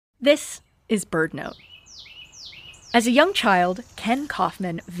This is BirdNote. As a young child, Kenn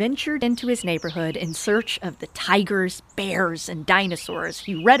Kaufman ventured into his neighborhood in search of the tigers, bears, and dinosaurs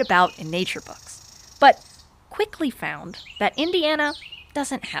he read about in nature books, but quickly found that Indiana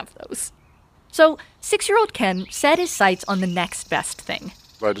doesn't have those. So 6-year-old Kenn set his sights on the next best thing.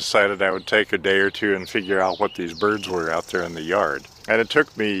 I decided I would take a day or two and figure out what these birds were out there in the yard. And it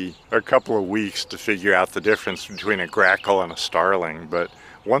took me a couple of weeks to figure out the difference between a grackle and a starling, but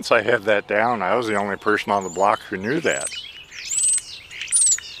once I had that down, I was the only person on the block who knew that.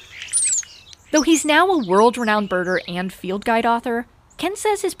 Though he's now a world-renowned birder and field guide author, Kenn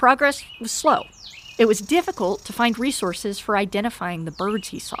says his progress was slow. It was difficult to find resources for identifying the birds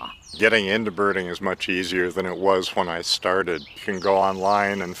he saw. Getting into birding is much easier than it was when I started. You can go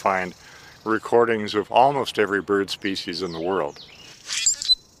online and find recordings of almost every bird species in the world.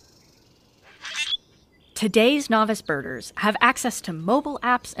 Today's novice birders have access to mobile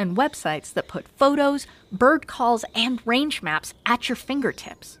apps and websites that put photos, bird calls, and range maps at your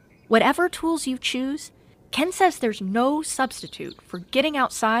fingertips. Whatever tools you choose, Kenn says there's no substitute for getting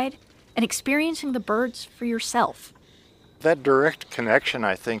outside and experiencing the birds for yourself. That direct connection,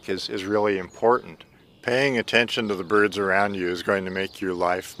 I think, is really important. Paying attention to the birds around you is going to make your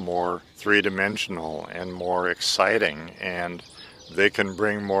life more three-dimensional and more exciting, and they can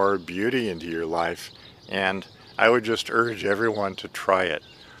bring more beauty into your life. And I would just urge everyone to try it.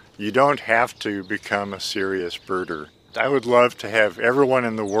 You don't have to become a serious birder. I would love to have everyone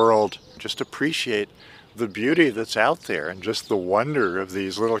in the world just appreciate the beauty that's out there and just the wonder of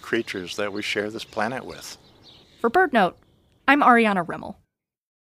these little creatures that we share this planet with. For BirdNote, I'm Ariana Rimmel.